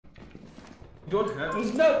Don't have.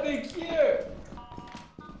 There's nothing here.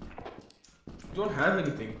 Don't have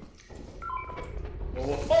anything.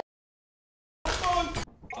 Oh.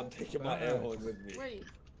 I'm taking my air horn with me. Wait.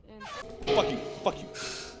 Fuck you. Fuck you.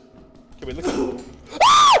 Okay, wait, look.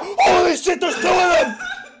 Holy shit, there's 2 of them!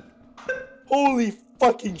 Holy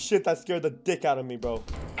fucking shit, that scared the dick out of me, bro.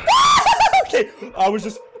 Okay, I was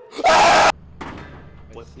just.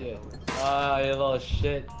 What's it? Ah, you little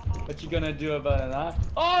shit. What you gonna do about it, huh?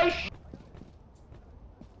 Oh shit!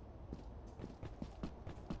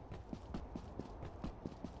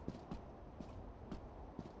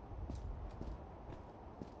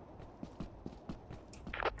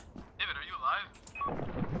 David, are you alive?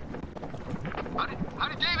 How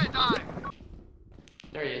did David die?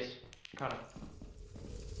 There he is. Caught him.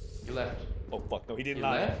 You left. Oh fuck, no, he did You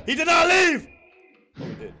not. left? He did not leave! Oh,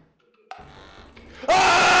 he did.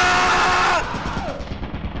 Ah!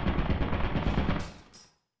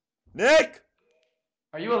 Nick!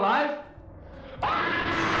 Are you alive? Come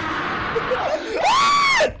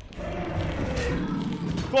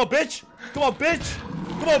on, bitch! Come on, bitch!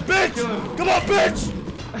 Come on, bitch! Come on, bitch!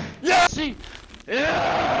 Yeah! See?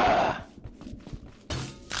 Yeah!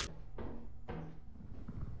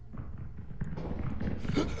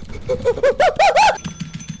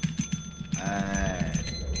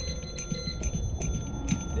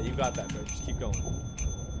 Yeah, you got that, bro. Just keep going.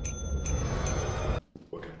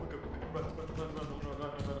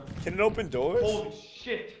 Can it open doors? Holy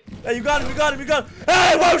shit! Hey, you got him, you got him, you got him!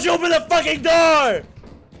 Hey, why would you open the fucking door?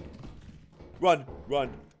 Run,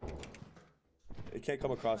 run. It can't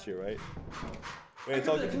come across here, right? Wait, it's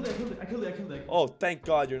all I killed it. Oh, thank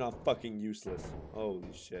God you're not fucking useless.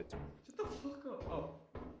 Holy shit. Shut the fuck up. Oh.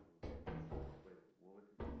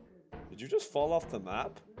 Did you just fall off the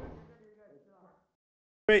map?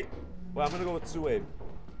 Wait. Well, I'm gonna go with Suede.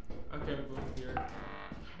 Okay, I'm going here.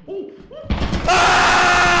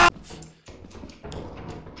 Ah!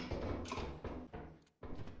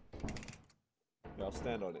 Yeah, I'll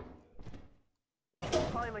stand on it.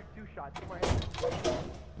 Probably like 2 shots.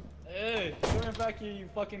 Hey, coming back here, you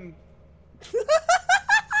fucking.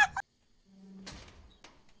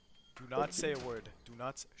 Do not say a word. Do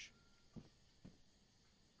not say.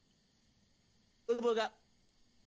 Look,